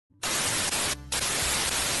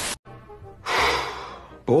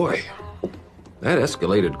Boy, that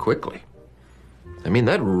escalated quickly. I mean,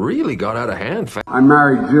 that really got out of hand. I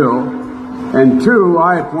married Jill, and 2,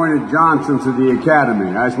 I appointed Johnson to the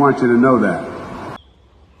Academy. I just want you to know that.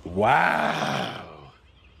 Wow.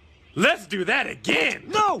 Let's do that again.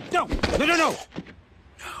 No. Let's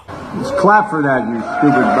clap for that, you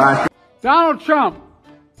stupid bastard. Donald Trump,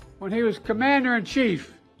 when he was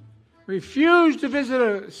commander-in-chief, refused to visit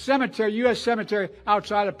a cemetery, U.S. cemetery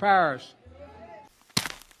outside of Paris.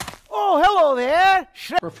 Oh, hello there.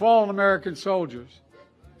 For fallen American soldiers.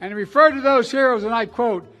 And he referred to those heroes, and I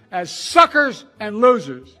quote, as suckers and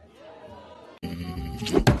losers.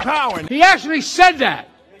 Power. He actually said that.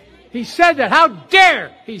 He said that. How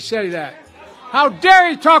dare he say that? How dare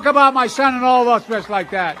he talk about my son and all of us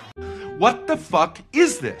like that? What the fuck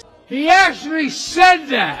is this? He actually said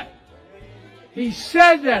that. He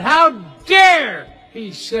said that. How dare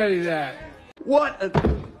he say that? What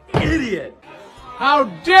an idiot. How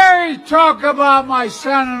dare he talk about my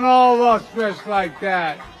son and all of us dressed like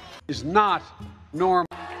that? It's not normal.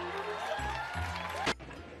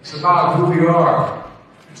 It's about who we are.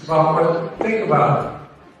 It's about what we think about it.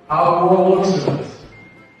 How the world looks at us.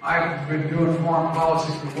 I've been doing foreign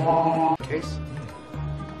policy for a long Case.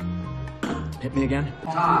 Hit me again.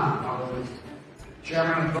 time. I was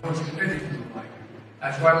chairman of the Voters Committee.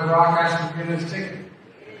 That's why Barack asked me to get his ticket.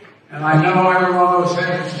 And I know every one of those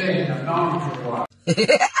heads of state. I've known them for a while.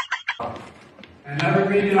 And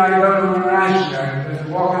every meeting I go to internationally, I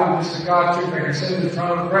walk out, Mr. God, I can sit in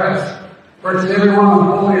front of the press. Virtually every one of them,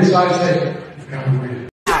 only as I say,